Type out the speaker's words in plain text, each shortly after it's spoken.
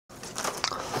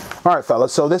All right,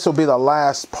 fellas, so this will be the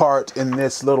last part in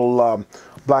this little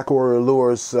Black Warrior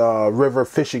Lures river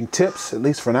fishing tips, at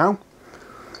least for now.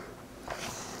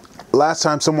 Last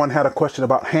time someone had a question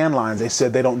about hand lines. They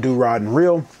said they don't do rod and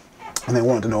reel, and they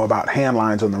wanted to know about hand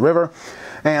lines on the river.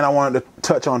 And I wanted to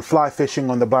touch on fly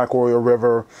fishing on the Black Warrior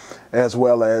River, as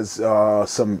well as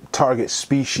some target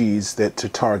species to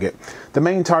target. The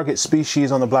main target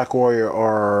species on the Black Warrior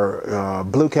are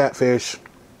blue catfish,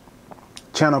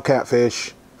 channel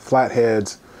catfish,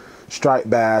 flatheads, striped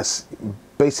bass,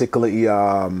 basically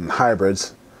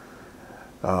hybrids,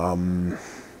 bluegill,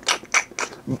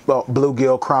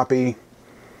 crappie,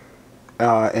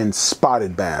 and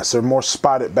spotted bass. There are more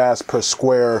spotted bass per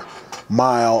square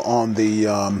mile on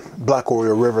the Black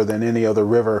Warrior River than any other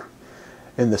river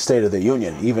in the state of the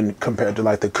Union, even compared to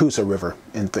like the Coosa River.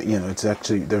 And you know, it's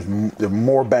actually there's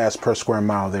more bass per square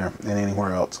mile there than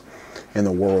anywhere else in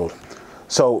the world.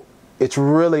 So it's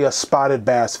really a spotted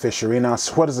bass fishery. Now,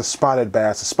 what is a spotted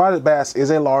bass? A spotted bass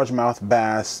is a largemouth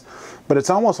bass, but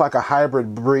it's almost like a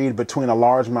hybrid breed between a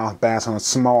largemouth bass and a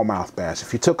smallmouth bass.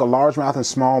 If you took a largemouth and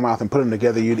smallmouth and put them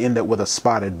together, you'd end up with a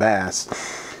spotted bass.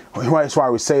 That's why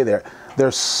we say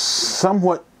they're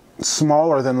somewhat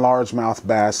smaller than largemouth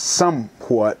bass,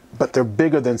 somewhat, but they're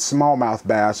bigger than smallmouth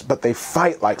bass, but they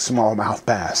fight like smallmouth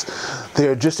bass.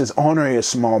 They're just as ornery as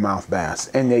smallmouth bass,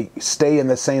 and they stay in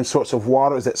the same sorts of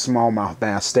waters that smallmouth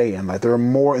bass stay in. Like they're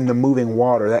more in the moving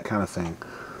water, that kind of thing.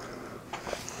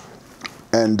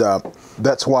 And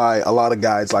that's why a lot of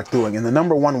guys like doing. And the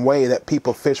number one way that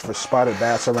people fish for spotted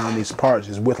bass around these parts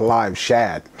is with live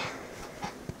shad.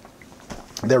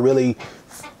 They really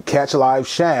catch live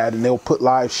shad, and they'll put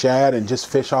live shad and just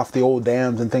fish off the old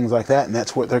dams and things like that, and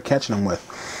that's what they're catching them with.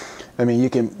 I mean,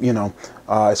 you can, you know,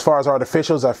 as far as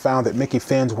artificials, I found that Mickey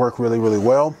fins work really, really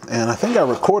well. And I think I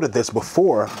recorded this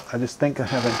before. I just think I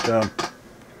haven't.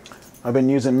 I've been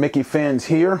using Mickey fins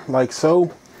here, like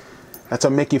so. That's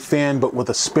a Mickey fin, but with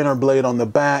a spinner blade on the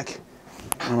back.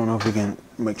 I don't know if we can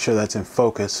make sure that's in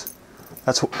focus.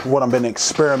 That's what I've been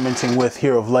experimenting with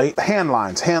here of late. Hand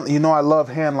lines. You know I love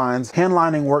hand lines. Hand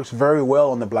lining works very well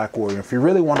on the Black Warrior. If you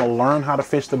really want to learn how to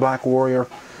fish the Black Warrior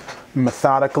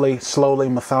methodically, slowly,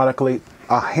 methodically,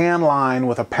 a hand line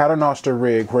with a paternoster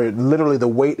rig where literally the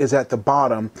weight is at the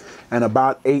bottom, and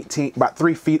about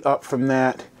 3 feet up from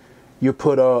that, you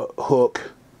put a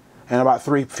hook, and about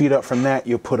 3 feet up from that,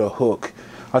 you put a hook.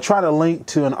 I'll try to link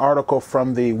to an article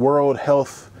from the World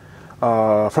Health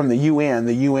from the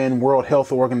UN World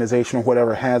Health Organization or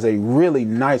whatever, has a really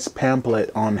nice pamphlet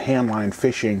on handline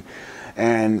fishing,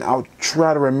 and I'll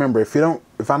try to remember. If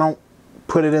I don't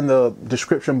put it in the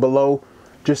description below,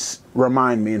 just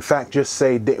remind me. In fact, just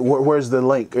say where's the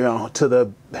link, you know, to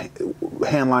the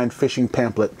handline fishing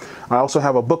pamphlet. I also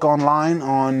have a book online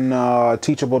on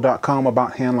teachable.com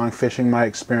about handline fishing, my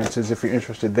experiences, if you're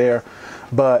interested there.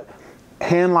 But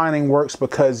hand lining works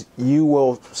because you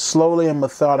will slowly and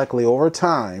methodically over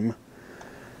time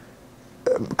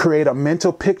create a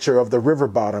mental picture of the river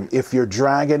bottom if you're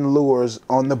dragging lures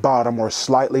on the bottom or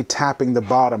slightly tapping the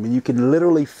bottom, and you can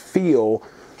literally feel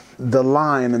the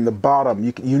line in the bottom.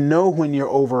 You know when you're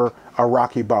over a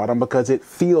rocky bottom because it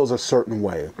feels a certain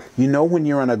way. You know when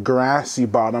you're in a grassy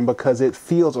bottom because it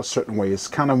feels a certain way. It's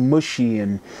kind of mushy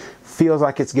and feels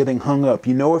like it's getting hung up.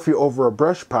 You know if you're over a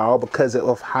brush pile because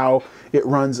of how it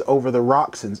runs over the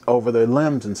rocks and over the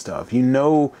limbs and stuff. You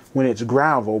know when it's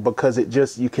gravel because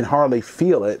you can hardly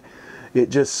feel it. It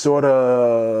just sort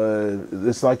of,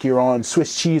 it's like you're on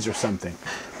Swiss cheese or something.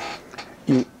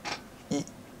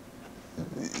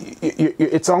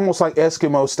 It's almost like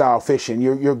Eskimo style fishing.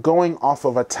 You're going off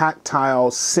of a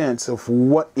tactile sense of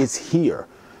what is here,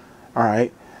 all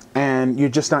right? And you're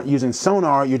just not using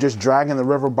sonar, you're just dragging the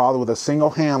river bottom with a single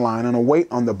hand line and a weight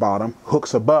on the bottom,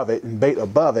 hooks above it and bait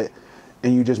above it,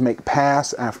 and you just make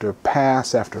pass after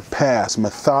pass after pass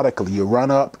methodically. You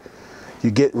run up,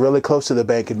 you get really close to the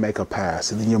bank and make a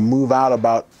pass, and then you move out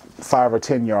about 5 or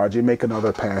 10 yards, you make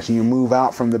another pass, and you move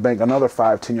out from the bank another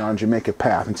 5, 10 yards, you make a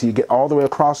path until you get all the way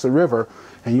across the river,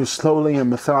 and you slowly and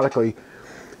methodically,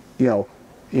 you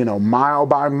know, mile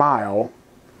by mile,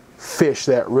 fish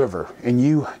that river. And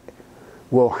you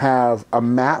will have a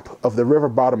map of the river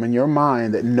bottom in your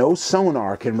mind that no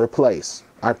sonar can replace.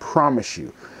 I promise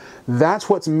you. That's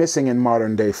what's missing in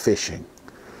modern day fishing.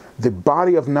 The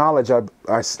body of knowledge,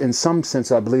 in some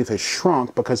sense, I believe, has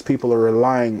shrunk because people are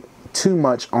relying too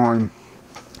much on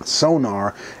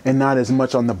sonar and not as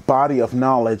much on the body of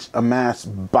knowledge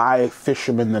amassed by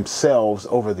fishermen themselves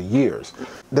over the years.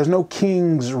 There's no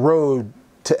king's road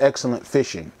to excellent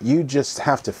fishing. You just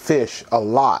have to fish a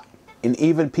lot. And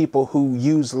even people who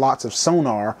use lots of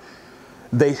sonar,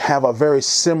 they have a very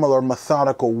similar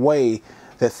methodical way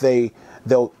that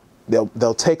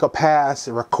they'll take a pass,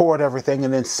 record everything,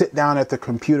 and then sit down at the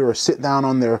computer or sit down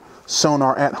on their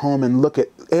sonar at home and look at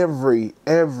every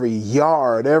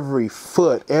yard, every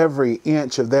foot, every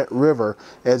inch of that river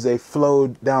as they flow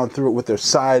down through it with their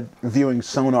side viewing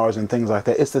sonars and things like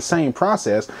that. It's the same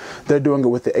process. They're doing it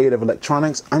with the aid of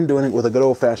electronics. I'm doing it with a good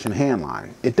old-fashioned hand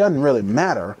line. It doesn't really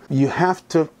matter. You have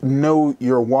to know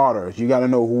your waters. You got to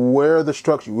know where the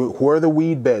structure, where the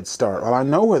weed beds start. Well, I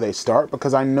know where they start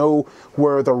because I know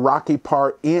where the rocky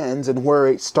part ends and where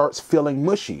it starts feeling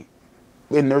mushy.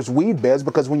 And there's weed beds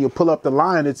because when you pull up the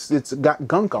line, it's got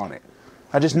gunk on it.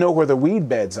 I just know where the weed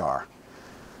beds are.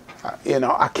 You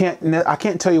know, I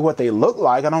can't tell you what they look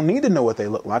like. I don't need to know what they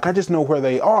look like. I just know where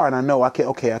they are, and I know I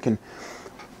can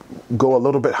go a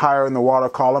little bit higher in the water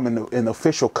column, and the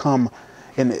fish will come,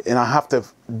 and I have to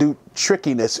do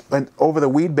trickiness. And over the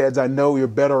weed beds, I know you're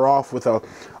better off with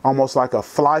almost like a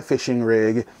fly fishing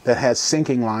rig that has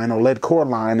sinking line or lead core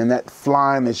line, and that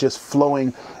line is just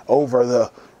flowing over the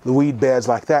weed beds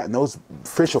like that, and those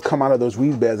fish will come out of those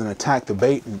weed beds and attack the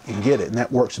bait and get it. And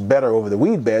that works better over the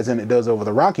weed beds than it does over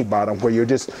the rocky bottom, where you're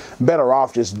just better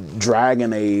off just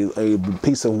dragging a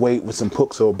piece of weight with some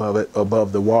hooks above it,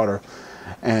 above the water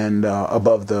and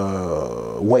above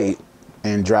the weight,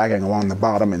 and dragging along the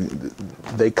bottom, and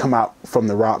they come out from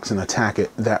the rocks and attack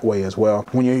it that way as well.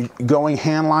 When you're going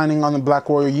hand lining on the Black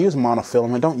Warrior, use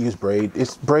monofilament. Don't use braid.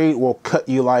 Braid will cut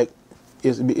you like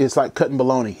it's like cutting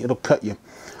bologna. It'll cut you.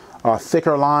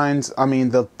 Thicker lines, I mean,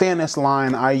 the thinnest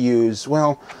line I use,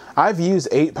 well, I've used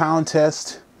 8-pound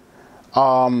test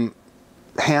hand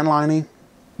lining,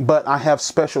 but I have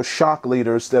special shock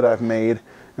leaders that I've made.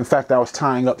 In fact, I was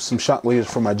tying up some shock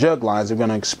leaders for my jug lines I'm going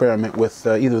to experiment with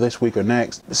either this week or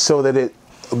next, so that it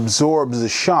absorbs the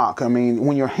shock. I mean,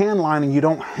 when you're hand lining, you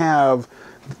don't have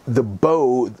the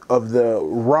bow of the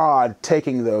rod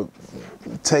taking the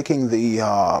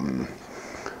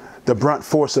brunt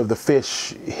force of the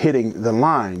fish hitting the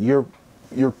line. You're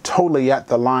totally at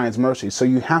the line's mercy. So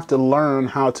you have to learn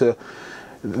how to.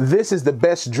 This is the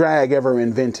best drag ever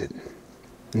invented.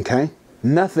 Okay?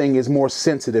 Nothing is more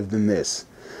sensitive than this.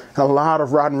 A lot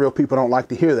of rod and reel people don't like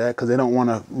to hear that because they don't want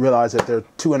to realize that their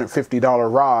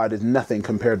 $250 rod is nothing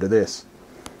compared to this.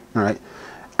 All right?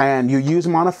 And you use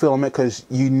monofilament because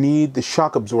you need the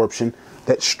shock absorption.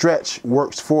 That stretch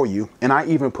works for you. And I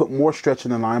even put more stretch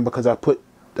in the line because I put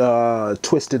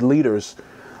twisted leaders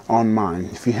on mine.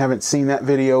 If you haven't seen that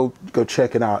video, go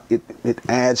check it out. It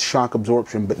adds shock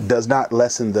absorption but does not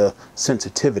lessen the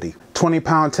sensitivity.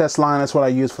 20-pound test line, that's what I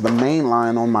use for the main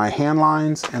line on my hand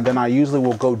lines, and then I usually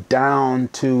will go down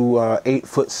to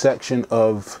 8-foot section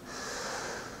of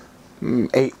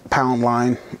 8-pound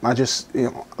line. I just, you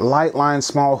know, light line,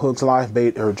 small hooks, live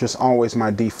bait are just always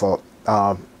my default.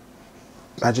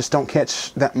 I just don't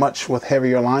catch that much with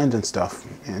heavier lines and stuff,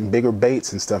 and bigger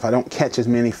baits and stuff. I don't catch as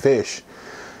many fish,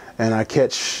 and I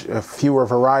catch a fewer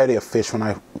variety of fish when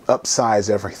I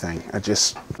upsize everything.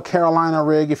 Carolina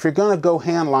rig, if you're gonna go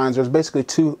hand lines, there's basically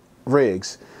 2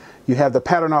 rigs. You have the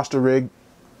paternoster rig,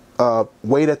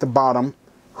 weight at the bottom,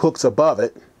 hooks above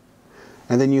it,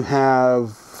 and then you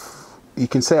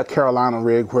can say a Carolina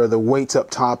rig where the weight's up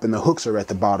top and the hooks are at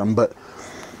the bottom, but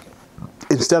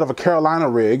instead of a Carolina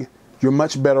rig, you're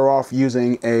much better off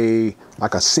using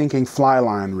like a sinking fly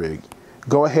line rig.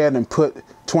 Go ahead and put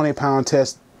 20-pound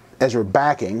test as your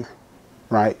backing,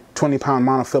 right? 20-pound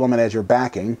monofilament as your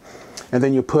backing, and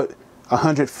then you put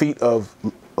 100 feet of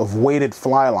weighted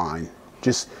fly line.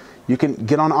 You can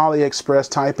get on AliExpress,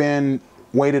 type in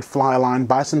weighted fly line,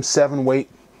 buy some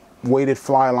 7-weight weighted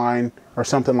fly line or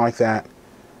something like that.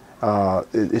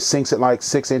 It sinks at like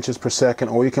 6 inches per second,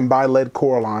 or you can buy lead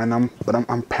core line. But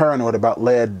I'm paranoid about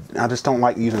lead. I just don't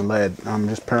like using lead. I'm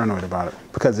just paranoid about it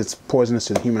because it's poisonous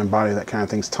to the human body. That kind of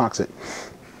thing's toxic.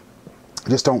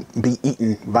 Just don't be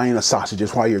eating Vienna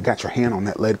sausages while you've got your hand on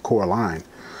that lead core line.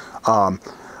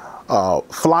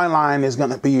 Fly line is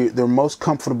going to be the most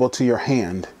comfortable to your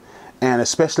hand, and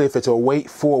especially if it's a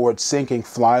weight forward sinking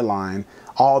fly line.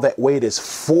 All that weight is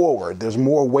forward. There's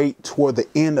more weight toward the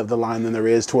end of the line than there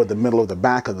is toward the middle or the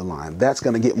back of the line. That's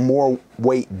going to get more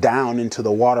weight down into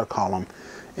the water column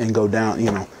and go down,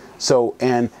 you know. So,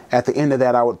 and at the end of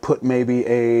that, I would put maybe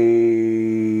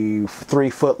a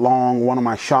 3-foot long one of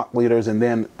my shock leaders, and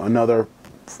then another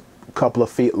couple of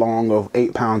feet long of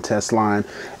 8-pound test line,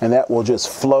 and that will just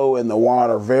flow in the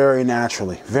water very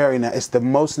naturally. It's the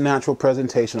most natural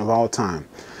presentation of all time.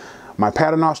 My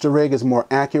paternoster rig is more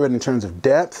accurate in terms of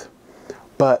depth,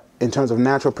 but in terms of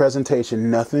natural presentation,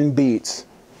 nothing beats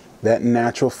that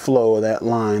natural flow of that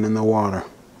line in the water,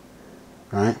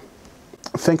 right?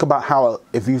 think about how,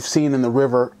 if you've seen in the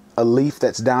river a leaf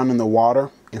that's down in the water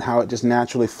and how it just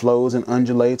naturally flows and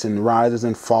undulates and rises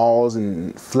and falls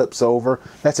and flips over.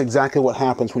 That's exactly what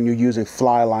happens when you're using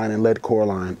fly line and lead core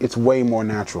line. It's way more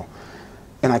natural,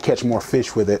 and I catch more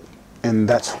fish with it. And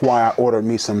that's why I ordered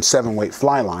me some 7-weight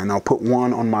fly line. I'll put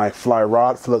one on my fly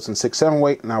rod, floats in 6-7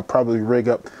 weight, and I'll probably rig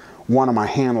up one of my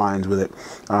hand lines with it,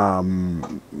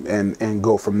 and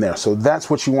go from there. So that's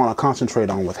what you want to concentrate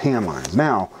on with hand lines.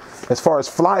 Now, as far as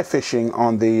fly fishing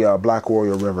on the Black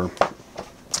Warrior River,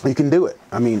 you can do it.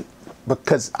 I mean,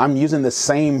 because I'm using the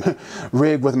same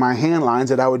rig with my hand lines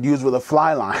that I would use with a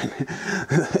fly line.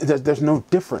 There's no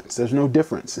difference. There's no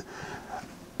difference.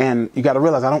 And you got to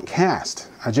realize I don't cast.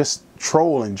 I just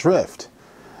troll and drift.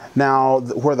 Now,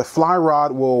 where the fly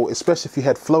rod will, especially if you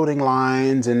had floating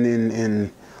lines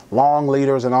and long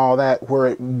leaders and all that, where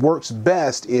it works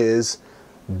best is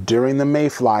during the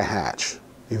mayfly hatch.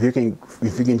 If you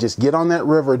can just get on that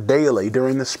river daily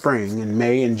during the spring in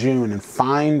May and June and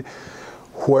find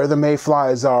where the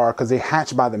mayflies are, because they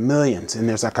hatch by the millions, and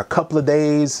there's like a couple of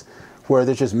days where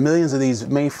there's just millions of these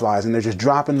mayflies and they're just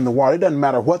dropping in the water. It doesn't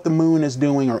matter what the moon is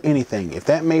doing or anything. If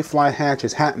that mayfly hatch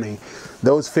is happening,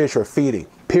 those fish are feeding,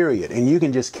 period. And you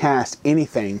can just cast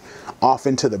anything off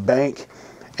into the bank,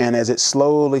 and as it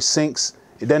slowly sinks,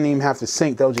 it doesn't even have to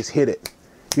sink, they'll just hit it.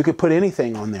 You could put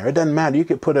anything on there. It doesn't matter. You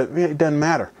could put it doesn't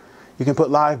matter. You can put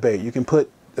live bait. You can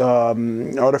put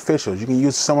artificials. You can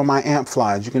use some of my amp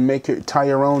flies. You can tie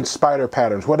your own spider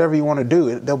patterns. Whatever you want to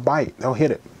do, they'll bite. They'll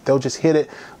hit it. They'll just hit it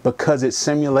because it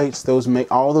simulates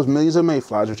all those millions of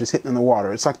mayflies are just hitting in the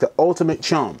water. It's like the ultimate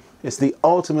chum. It's the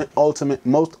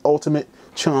most ultimate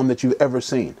chum that you've ever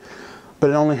seen. But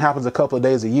it only happens a couple of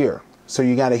days a year. So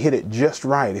you got to hit it just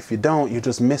right. If you don't, you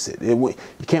just miss it. You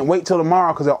can't wait till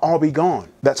tomorrow because they'll all be gone.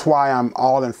 That's why I'm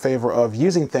all in favor of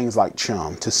using things like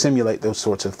chum to simulate those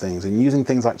sorts of things, and using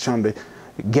things like chum to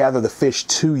gather the fish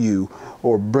to you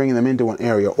or bring them into an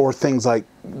area, or things like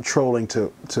trolling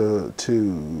to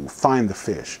find the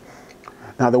fish.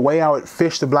 Now, the way I would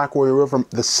fish the Black Warrior River,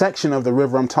 the section of the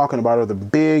river I'm talking about are the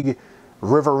big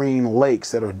riverine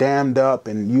lakes that are dammed up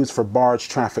and used for barge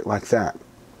traffic like that.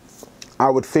 I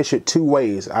would fish it 2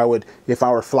 ways. If I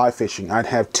were fly fishing, I'd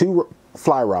have 2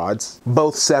 fly rods,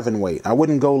 both 7-weight. I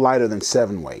wouldn't go lighter than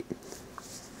 7-weight,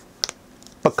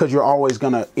 because you're always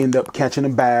going to end up catching a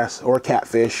bass or a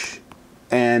catfish.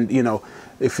 And you know,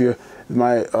 if you're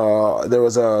there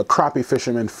was a crappie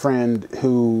fisherman friend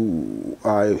who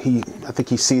I think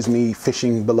he sees me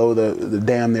fishing below the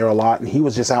dam there a lot, and he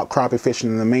was just out crappie fishing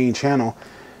in the main channel.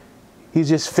 He's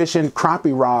just fishing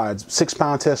crappie rods,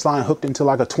 6-pound test line hooked into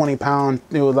like a 20-pound,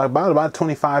 it was like about a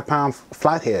 25-pound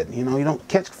flathead. You know, you don't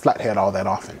catch flathead all that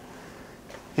often.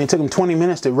 And it took him 20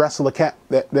 minutes to wrestle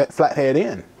that flathead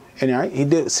in. And right, he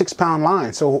did a 6-pound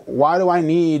line. So why do I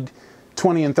need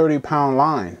 20 and 30-pound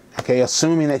line? Okay,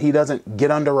 assuming that he doesn't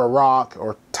get under a rock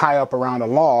or tie up around a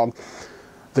log.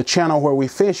 The channel where we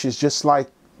fish is just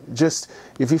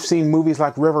if you've seen movies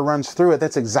like River Runs Through It,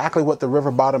 that's exactly what the river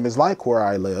bottom is like where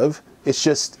I live. It's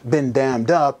just been dammed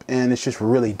up and it's just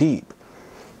really deep.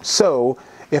 So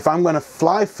if I'm going to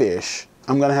fly fish,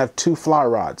 I'm going to have 2 fly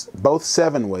rods, both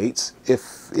 7-weights.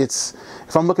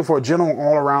 If I'm looking for a general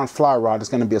all-around fly rod,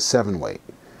 it's going to be a 7-weight.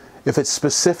 If it's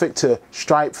specific to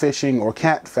stripe fishing or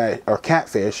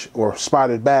catfish or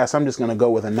spotted bass, I'm just going to go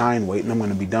with a 9-weight and I'm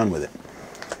going to be done with it.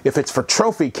 If it's for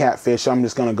trophy catfish, I'm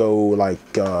just going to go like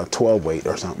 12-weight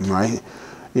or something, right?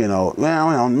 You know,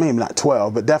 well, maybe not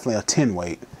 12, but definitely a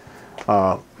 10-weight.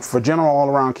 For general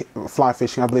all-around fly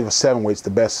fishing, I believe a 7-weight's the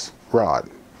best rod.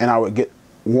 And I would get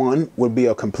one would be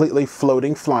a completely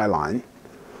floating fly line.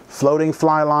 Floating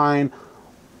fly line,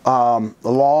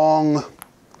 long.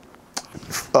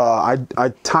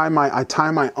 I tie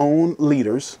my own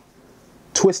leaders,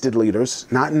 twisted leaders,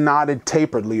 not knotted,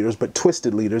 tapered leaders, but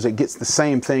twisted leaders. It gets the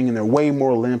same thing, and they're way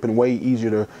more limp and way easier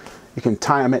to. You can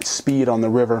tie them at speed on the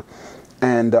river,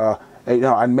 and you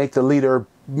know, I'd make the leader.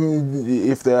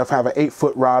 If I have an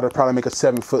 8-foot rod, I'd probably make a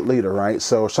 7-foot leader, right?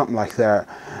 So something like that,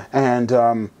 and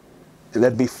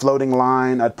that'd be floating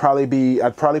line. I'd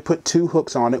probably put 2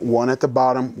 hooks on it, one at the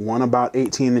bottom, one about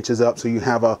 18 inches up, so you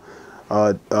have a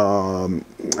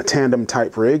tandem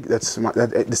type rig. It's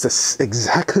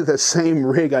exactly the same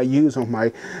rig I use on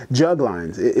my jug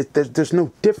lines. There's no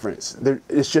difference.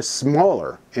 It's just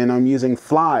smaller, and I'm using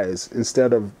flies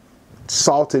instead of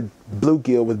salted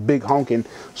bluegill with big honking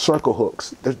circle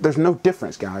hooks. There's no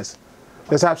difference, guys.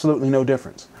 There's absolutely no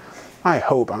difference. I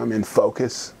hope I'm in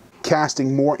focus.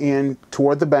 Casting more in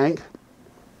toward the bank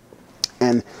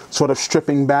and sort of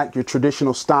stripping back your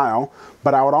traditional style.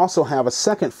 But I would also have a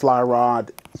second fly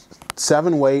rod,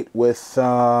 7-weight with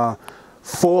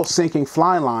full sinking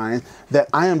fly line that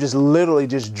I am just literally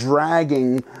just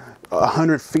dragging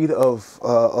 100 feet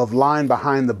of line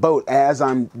behind the boat as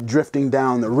I'm drifting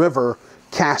down the river,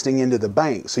 casting into the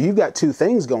bank. So you've got two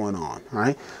things going on,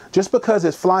 right? Just because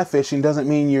it's fly fishing doesn't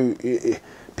mean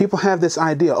people have this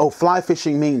idea, oh, fly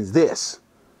fishing means this,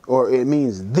 or it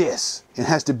means this. It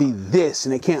has to be this,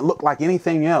 and it can't look like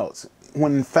anything else.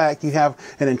 When in fact you have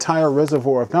an entire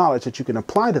reservoir of knowledge that you can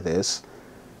apply to this,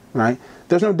 right?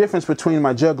 There's no difference between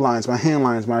my jug lines, my hand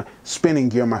lines, my spinning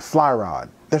gear, my fly rod.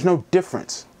 There's no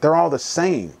difference. They're all the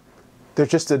same. They're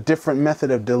just a different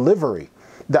method of delivery.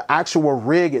 The actual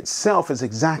rig itself is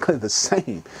exactly the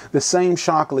same. The same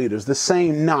shock leaders, the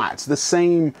same knots, the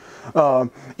same,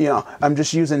 you know, I'm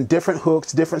just using different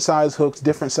hooks, different size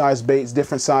baits,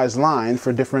 different size line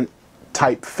for different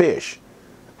type fish.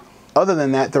 Other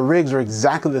than that, the rigs are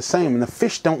exactly the same, and the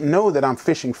fish don't know that I'm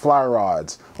fishing fly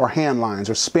rods or hand lines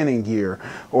or spinning gear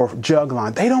or jug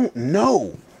line. They don't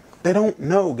know. They don't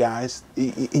know, guys,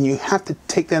 and you have to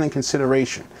take that in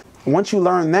consideration. Once you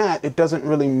learn that, it doesn't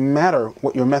really matter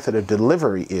what your method of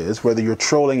delivery is, whether you're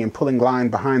trolling and pulling line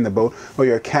behind the boat or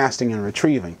you're casting and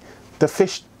retrieving. The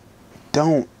fish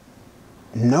don't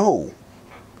know.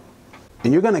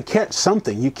 And you're going to catch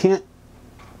something. You can't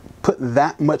put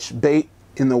that much bait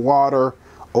in the water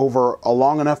over a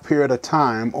long enough period of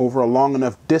time, over a long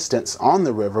enough distance on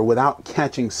the river without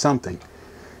catching something.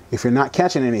 If you're not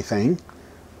catching anything,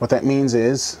 what that means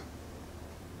is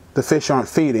the fish aren't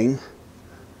feeding,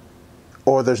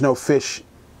 or there's no fish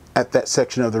at that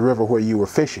section of the river where you were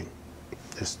fishing.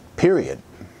 Just period.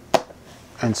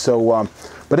 And so,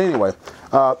 but anyway,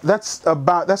 that's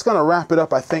going to wrap it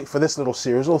up, I think, for this little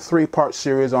series, little 3-part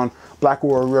series on Black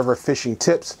Warrior River fishing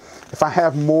tips. If I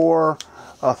have more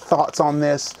thoughts on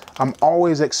this, I'm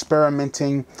always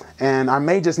experimenting, and I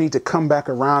may just need to come back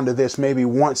around to this maybe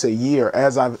once a year,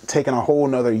 as I've taken a whole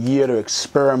nother year to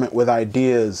experiment with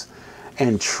ideas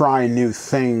and try new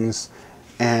things.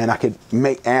 And I could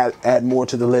add more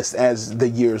to the list as the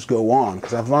years go on,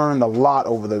 because I've learned a lot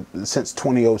since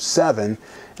 2007,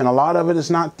 and a lot of it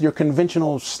is not your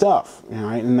conventional stuff,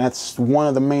 right? And that's one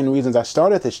of the main reasons I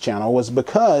started this channel, was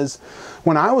because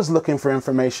when I was looking for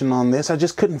information on this, I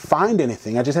just couldn't find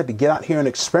anything. I just had to get out here and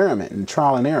experiment and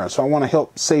trial and error. So I want to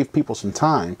help save people some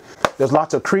time. There's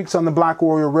lots of creeks on the Black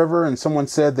Warrior River, and someone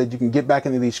said that you can get back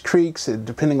into these creeks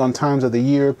depending on times of the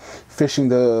year, fishing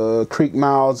the creek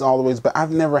mouths all the ways. But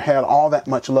I've never had all that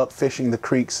much luck fishing the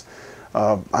creeks.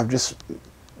 I've just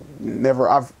never,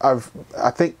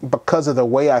 I think because of the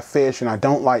way I fish, and I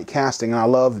don't like casting, and I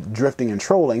love drifting and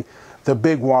trolling, the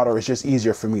big water is just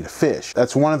easier for me to fish.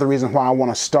 That's one of the reasons why I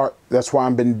want to start, that's why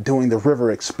I've been doing the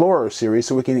River Explorer series,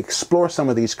 so we can explore some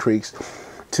of these creeks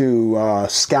to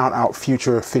scout out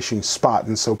future fishing spots.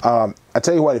 And so I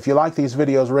tell you what, if you like these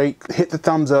videos, hit the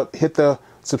thumbs up, hit the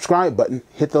subscribe button,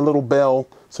 hit the little bell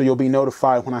so you'll be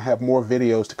notified when I have more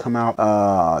videos to come out.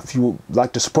 If you would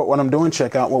like to support what I'm doing,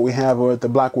 check out what we have over at the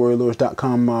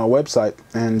blackwarriorlures.com website,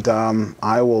 and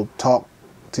I will talk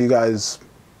to you guys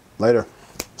later.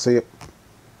 See you.